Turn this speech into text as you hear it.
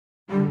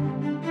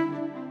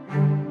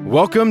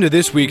Welcome to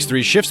this week's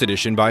 3 Shifts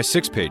edition by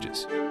 6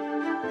 Pages,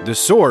 the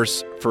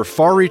source for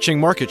far-reaching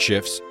market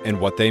shifts and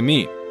what they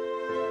mean.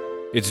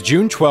 It's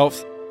June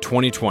 12th,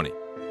 2020.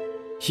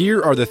 Here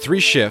are the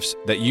 3 shifts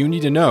that you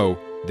need to know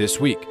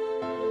this week.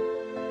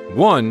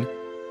 1.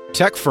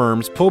 Tech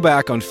firms pull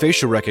back on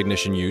facial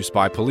recognition use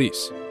by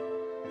police.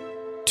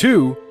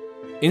 2.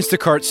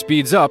 Instacart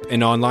speeds up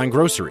in online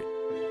grocery.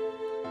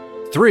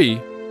 3.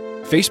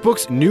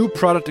 Facebook's new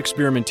product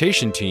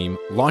experimentation team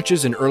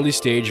launches an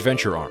early-stage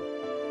venture arm.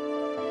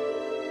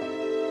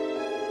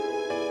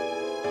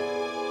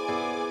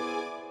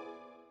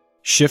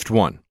 Shift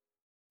 1.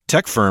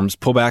 Tech firms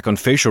pull back on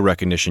facial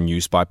recognition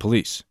use by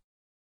police.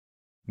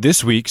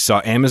 This week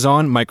saw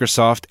Amazon,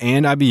 Microsoft,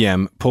 and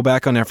IBM pull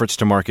back on efforts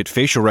to market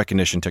facial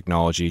recognition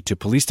technology to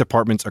police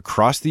departments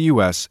across the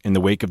U.S. in the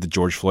wake of the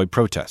George Floyd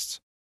protests.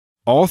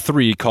 All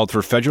 3 called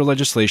for federal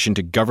legislation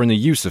to govern the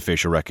use of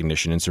facial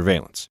recognition in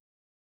surveillance.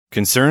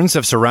 Concerns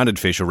have surrounded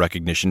facial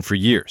recognition for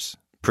years,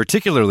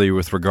 particularly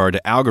with regard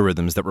to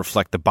algorithms that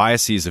reflect the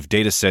biases of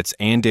datasets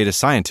and data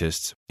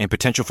scientists and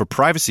potential for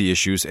privacy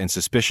issues and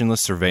suspicionless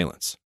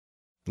surveillance.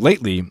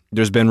 Lately,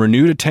 there's been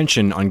renewed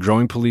attention on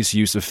growing police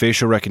use of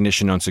facial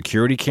recognition on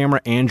security camera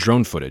and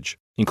drone footage,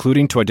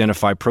 including to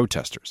identify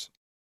protesters.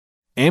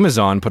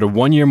 Amazon put a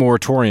 1-year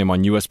moratorium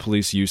on U.S.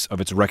 police use of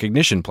its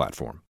Rekognition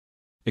platform.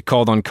 It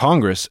called on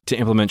Congress to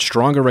implement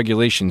stronger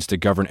regulations to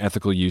govern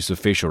ethical use of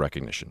facial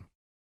recognition.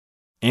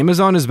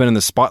 Amazon has been in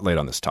the spotlight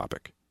on this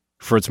topic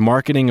for its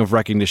marketing of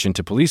Rekognition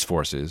to police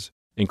forces,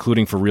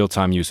 including for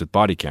real-time use with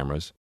body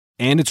cameras,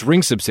 and its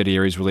Ring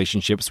subsidiary's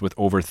relationships with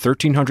over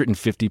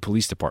 1,350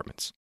 police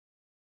departments.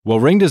 While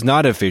Ring does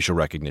not have facial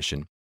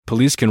recognition,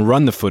 police can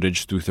run the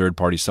footage through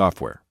third-party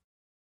software.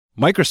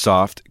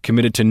 Microsoft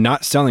committed to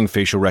not selling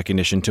facial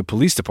recognition to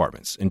police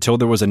departments until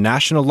there was a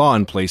national law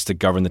in place to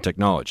govern the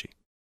technology.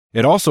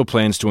 It also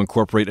plans to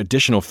incorporate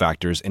additional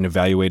factors in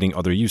evaluating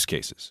other use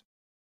cases.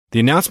 The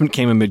announcement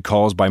came amid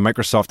calls by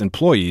Microsoft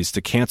employees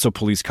to cancel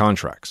police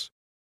contracts.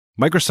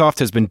 Microsoft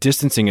has been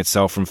distancing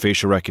itself from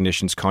facial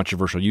recognition's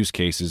controversial use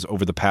cases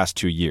over the past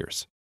 2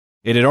 years.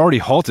 It had already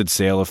halted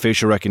sale of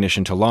facial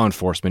recognition to law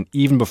enforcement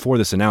even before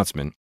this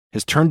announcement,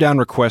 has turned down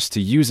requests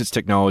to use its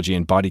technology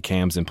in body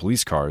cams and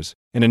police cars,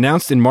 and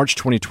announced in March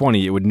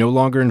 2020 it would no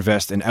longer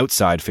invest in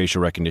outside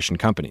facial recognition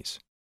companies.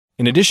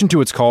 In addition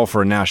to its call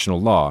for a national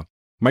law,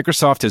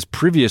 Microsoft has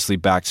previously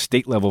backed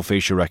state-level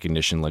facial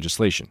recognition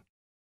legislation.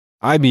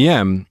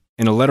 IBM,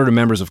 in a letter to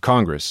members of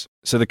Congress,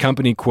 said the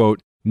company,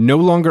 quote, no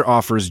longer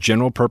offers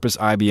general-purpose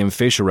IBM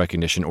facial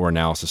recognition or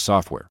analysis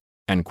software,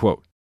 end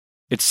quote.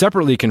 It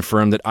separately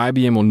confirmed that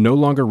IBM will no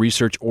longer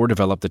research or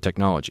develop the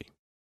technology.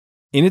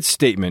 In its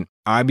statement,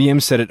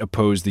 IBM said it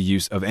opposed the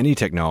use of any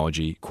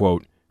technology,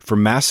 quote, for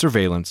mass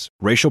surveillance,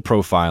 racial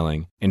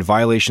profiling, and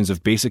violations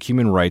of basic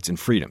human rights and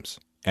freedoms,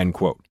 end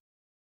quote.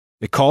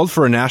 It called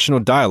for a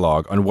national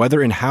dialogue on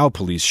whether and how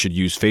police should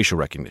use facial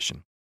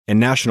recognition, and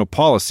national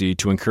policy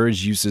to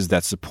encourage uses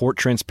that support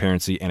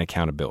transparency and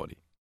accountability.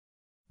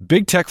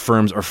 Big tech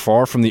firms are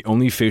far from the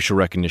only facial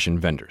recognition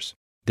vendors.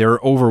 There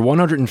are over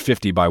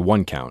 150 by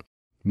one count,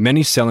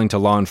 many selling to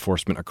law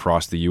enforcement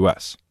across the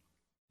U.S.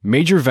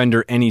 Major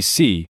vendor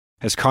NEC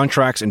has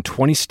contracts in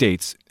 20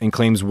 states and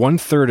claims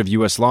 1/3 of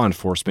U.S. law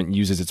enforcement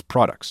uses its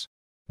products,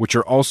 which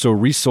are also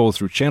resold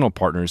through channel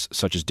partners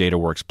such as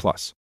DataWorks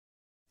Plus.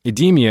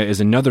 Idemia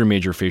is another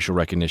major facial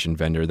recognition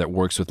vendor that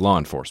works with law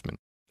enforcement,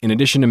 in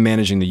addition to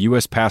managing the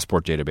U.S.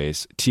 passport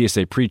database,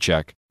 TSA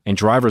PreCheck, and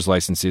driver's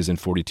licenses in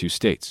 42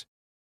 states.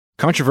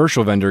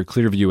 Controversial vendor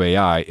Clearview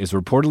AI is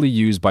reportedly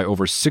used by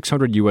over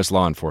 600 U.S.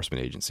 law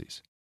enforcement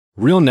agencies.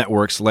 Real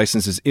Networks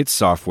licenses its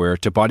software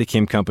to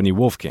bodycam company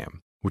Wolfcam,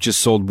 which has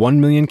sold 1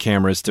 million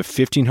cameras to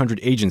 1,500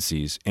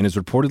 agencies and is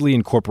reportedly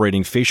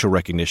incorporating facial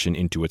recognition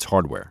into its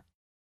hardware.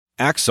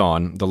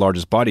 Axon, the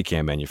largest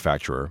bodycam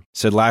manufacturer,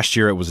 said last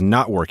year it was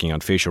not working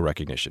on facial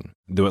recognition,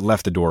 though it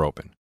left the door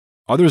open.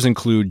 Others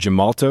include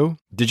Gemalto,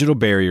 Digital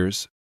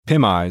Barriers,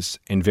 PimEyes,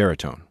 and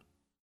Veritone.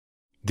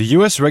 The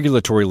U.S.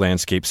 regulatory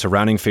landscape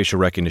surrounding facial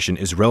recognition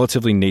is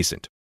relatively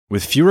nascent,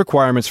 with few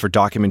requirements for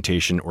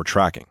documentation or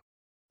tracking.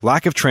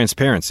 Lack of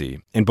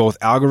transparency in both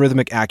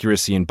algorithmic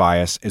accuracy and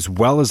bias, as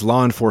well as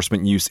law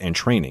enforcement use and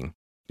training,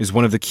 is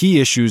one of the key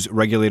issues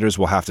regulators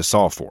will have to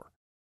solve for.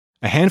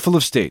 A handful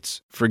of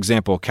states, for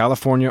example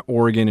California,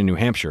 Oregon, and New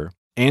Hampshire,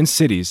 and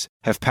cities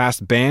have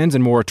passed bans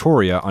and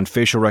moratoria on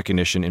facial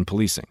recognition in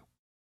policing.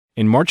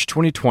 In March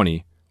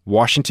 2020,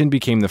 Washington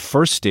became the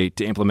first state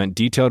to implement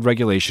detailed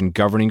regulation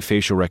governing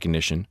facial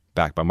recognition,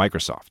 backed by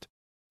Microsoft.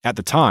 At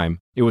the time,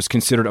 it was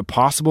considered a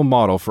possible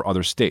model for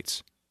other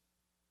states.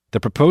 The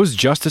proposed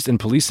Justice in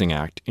Policing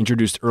Act,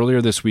 introduced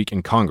earlier this week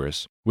in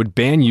Congress, would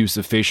ban use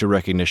of facial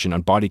recognition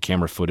on body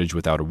camera footage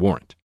without a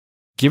warrant.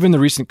 Given the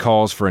recent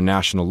calls for a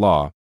national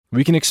law,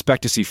 we can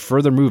expect to see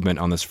further movement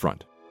on this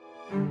front.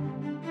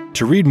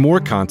 To read more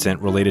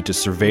content related to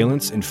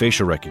surveillance and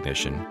facial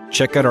recognition,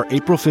 check out our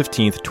April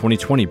 15th,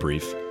 2020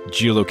 brief,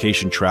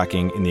 Geolocation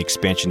Tracking in the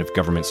Expansion of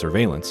Government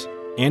Surveillance,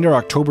 and our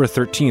October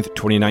 13th,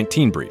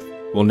 2019 brief,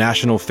 Will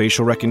National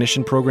Facial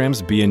Recognition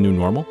Programs Be a New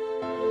Normal?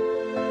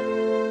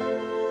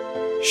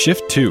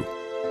 Shift 2.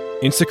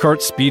 Instacart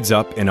speeds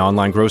up in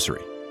online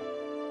grocery.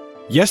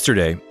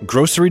 Yesterday,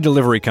 grocery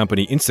delivery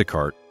company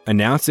Instacart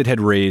announced it had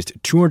raised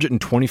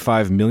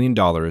 $225 million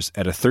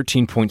at a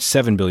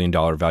 $13.7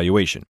 billion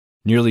valuation,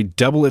 nearly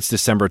double its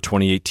December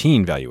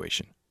 2018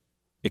 valuation.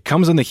 It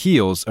comes on the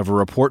heels of a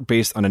report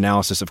based on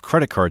analysis of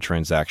credit card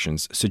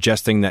transactions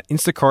suggesting that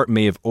Instacart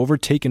may have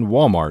overtaken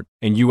Walmart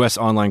in U.S.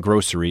 online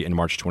grocery in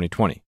March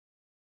 2020.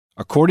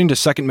 According to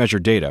Second Measure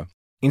data,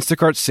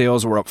 Instacart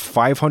sales were up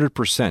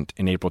 500%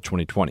 in April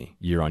 2020,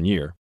 year on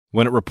year,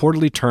 when it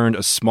reportedly turned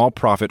a small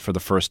profit for the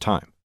first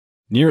time.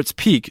 Near its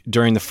peak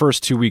during the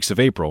first 2 weeks of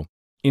April,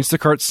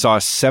 Instacart saw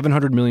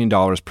 $700 million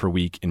per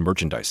week in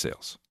merchandise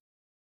sales.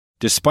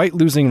 Despite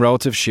losing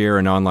relative share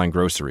in online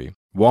grocery,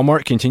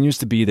 Walmart continues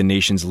to be the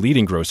nation's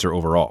leading grocer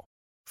overall.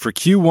 For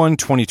Q1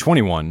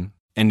 2021,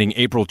 ending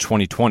April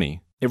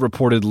 2020, it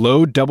reported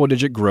low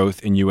double-digit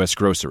growth in U.S.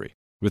 grocery,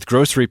 with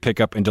grocery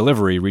pickup and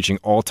delivery reaching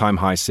all-time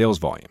high sales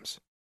volumes.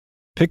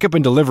 Pickup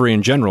and delivery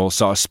in general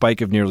saw a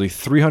spike of nearly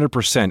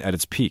 300% at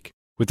its peak,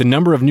 with the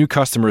number of new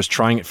customers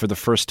trying it for the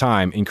first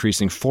time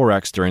increasing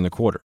 4x during the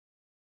quarter.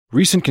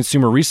 Recent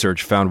consumer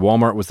research found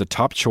Walmart was the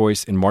top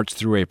choice in March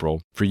through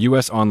April for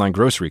U.S. online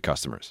grocery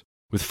customers,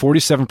 with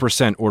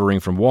 47%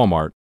 ordering from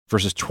Walmart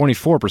versus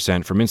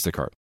 24% from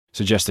Instacart,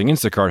 suggesting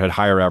Instacart had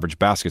higher average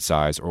basket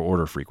size or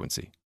order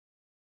frequency.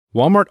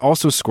 Walmart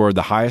also scored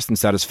the highest in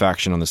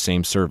satisfaction on the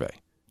same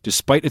survey,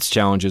 despite its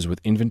challenges with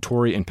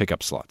inventory and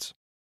pickup slots.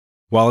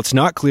 While it's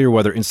not clear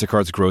whether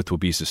Instacart's growth will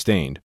be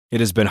sustained, it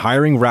has been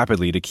hiring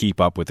rapidly to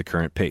keep up with the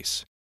current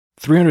pace.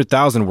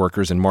 300,000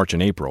 workers in March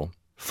and April,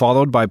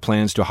 followed by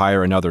plans to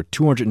hire another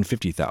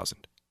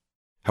 250,000.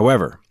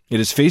 However, it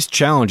has faced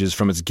challenges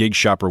from its gig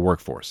shopper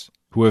workforce,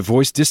 who have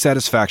voiced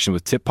dissatisfaction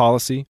with tip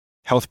policy,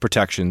 health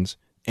protections,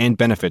 and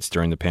benefits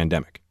during the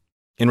pandemic.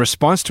 In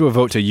response to a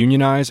vote to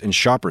unionize and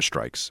shopper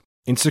strikes,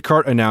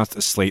 Instacart announced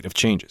a slate of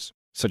changes,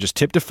 such as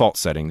tip default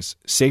settings,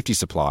 safety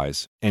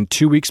supplies, and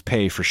 2 weeks'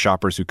 pay for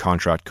shoppers who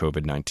contract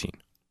COVID-19.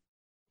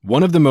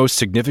 One of the most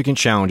significant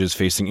challenges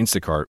facing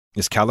Instacart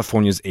is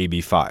California's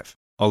AB5,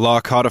 a law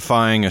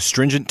codifying a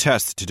stringent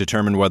test to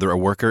determine whether a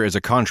worker is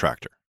a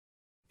contractor.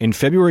 In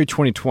February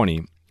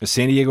 2020, a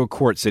San Diego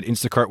court said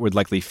Instacart would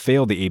likely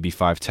fail the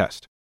AB5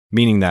 test,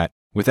 meaning that,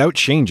 without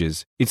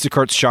changes,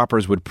 Instacart's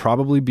shoppers would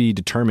probably be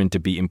determined to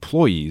be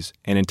employees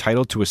and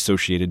entitled to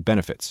associated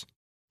benefits.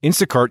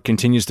 Instacart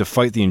continues to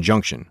fight the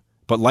injunction,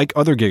 but like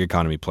other gig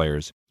economy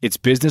players, its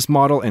business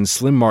model and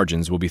slim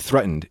margins will be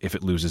threatened if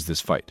it loses this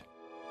fight.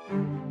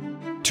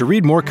 To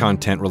read more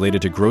content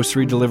related to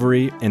grocery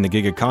delivery and the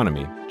gig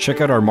economy,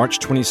 check out our March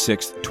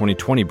 26,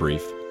 2020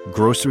 brief,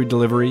 Grocery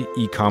Delivery,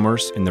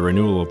 E-commerce, and the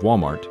Renewal of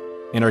Walmart,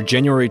 and our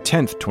January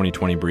 10,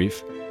 2020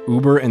 brief,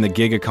 Uber and the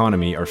Gig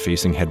Economy are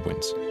facing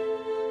headwinds.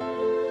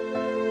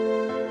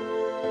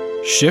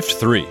 Shift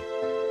 3.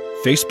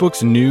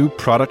 Facebook's new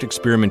product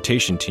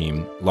experimentation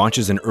team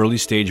launches an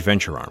early-stage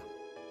venture arm.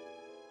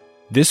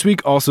 This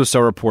week also saw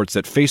reports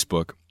that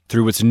Facebook,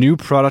 through its new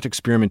product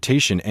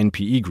experimentation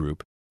NPE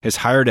group, has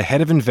hired a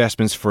head of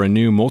investments for a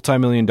new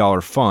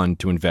multi-million-dollar fund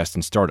to invest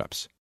in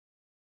startups.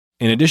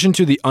 In addition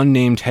to the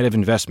unnamed head of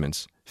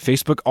investments,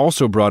 Facebook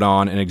also brought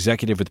on an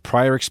executive with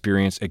prior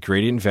experience at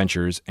Gradient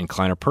Ventures and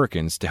Kleiner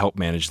Perkins to help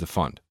manage the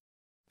fund.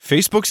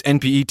 Facebook's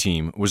NPE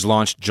team was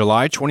launched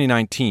July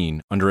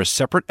 2019 under a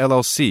separate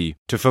LLC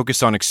to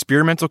focus on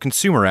experimental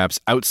consumer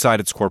apps outside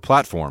its core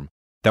platform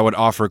that would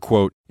offer,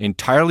 quote,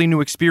 entirely new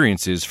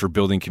experiences for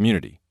building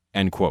community,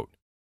 end quote.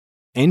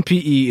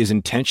 NPE is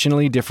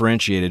intentionally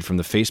differentiated from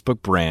the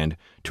Facebook brand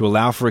to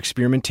allow for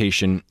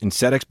experimentation and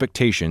set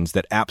expectations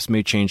that apps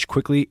may change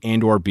quickly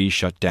and/or be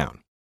shut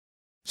down.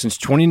 Since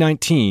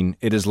 2019,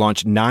 it has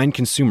launched 9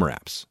 consumer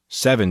apps,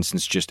 7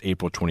 since just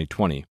April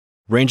 2020,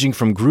 ranging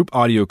from group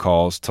audio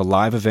calls to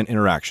live event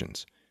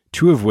interactions,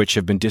 2 of which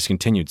have been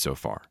discontinued so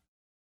far.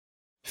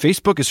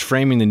 Facebook is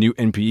framing the new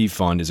NPE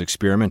fund as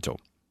experimental,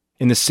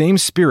 in the same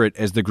spirit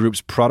as the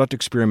group's product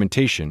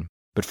experimentation,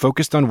 but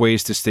focused on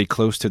ways to stay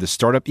close to the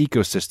startup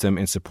ecosystem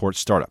and support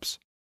startups.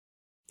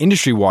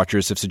 Industry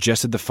watchers have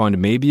suggested the fund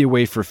may be a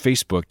way for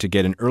Facebook to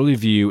get an early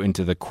view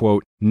into the,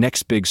 quote,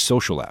 next big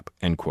social app,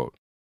 end quote.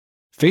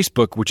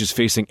 Facebook, which is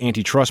facing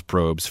antitrust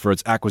probes for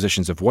its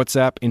acquisitions of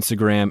WhatsApp,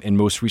 Instagram, and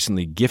most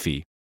recently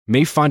Giphy,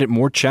 may find it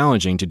more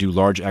challenging to do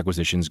large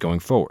acquisitions going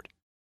forward.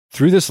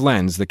 Through this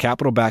lens, the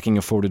capital backing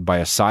afforded by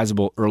a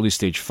sizable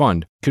early-stage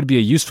fund could be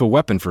a useful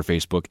weapon for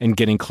Facebook in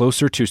getting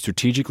closer to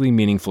strategically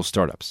meaningful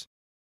startups.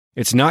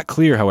 It's not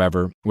clear,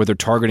 however, whether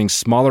targeting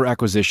smaller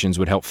acquisitions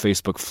would help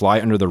Facebook fly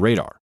under the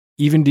radar.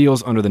 Even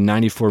deals under the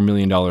 $94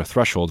 million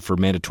threshold for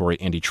mandatory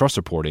antitrust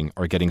reporting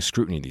are getting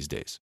scrutiny these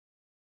days.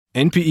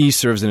 NPE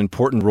serves an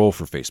important role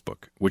for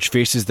Facebook, which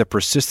faces the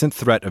persistent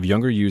threat of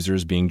younger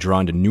users being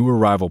drawn to newer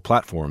rival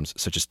platforms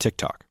such as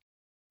TikTok.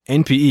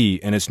 NPE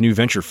and its new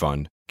venture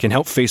fund can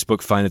help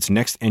Facebook find its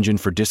next engine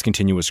for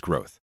discontinuous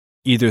growth,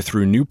 either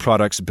through new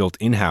products built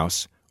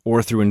in-house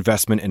or through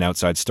investment in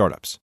outside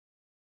startups.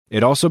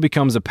 It also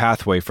becomes a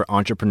pathway for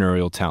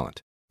entrepreneurial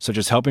talent, such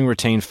as helping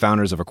retain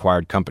founders of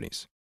acquired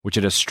companies, which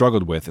it has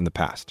struggled with in the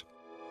past.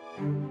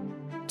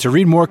 To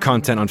read more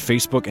content on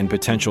Facebook and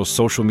potential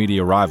social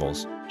media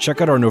rivals,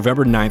 check out our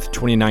November 9th,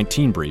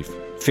 2019 brief,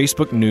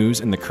 Facebook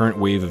News and the Current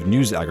Wave of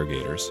News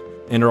Aggregators,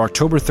 and our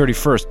October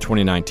 31st,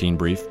 2019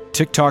 brief,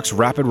 TikTok's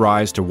Rapid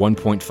Rise to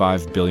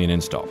 1.5 billion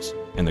installs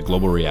and the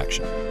Global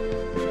Reaction.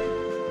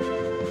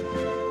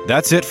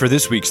 That's it for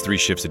this week's 3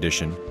 Shifts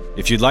edition.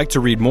 If you'd like to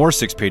read more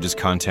 6 Pages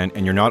content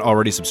and you're not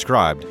already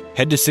subscribed,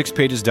 head to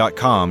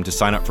 6pages.com to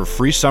sign up for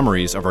free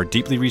summaries of our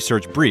deeply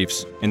researched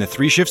briefs and the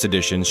 3 Shifts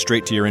edition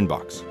straight to your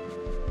inbox.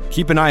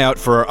 Keep an eye out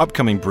for our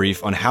upcoming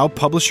brief on how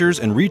publishers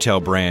and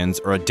retail brands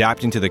are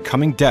adapting to the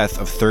coming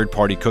death of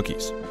third-party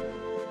cookies.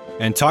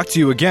 And talk to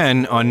you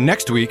again on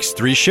next week's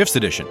 3 Shifts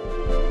edition.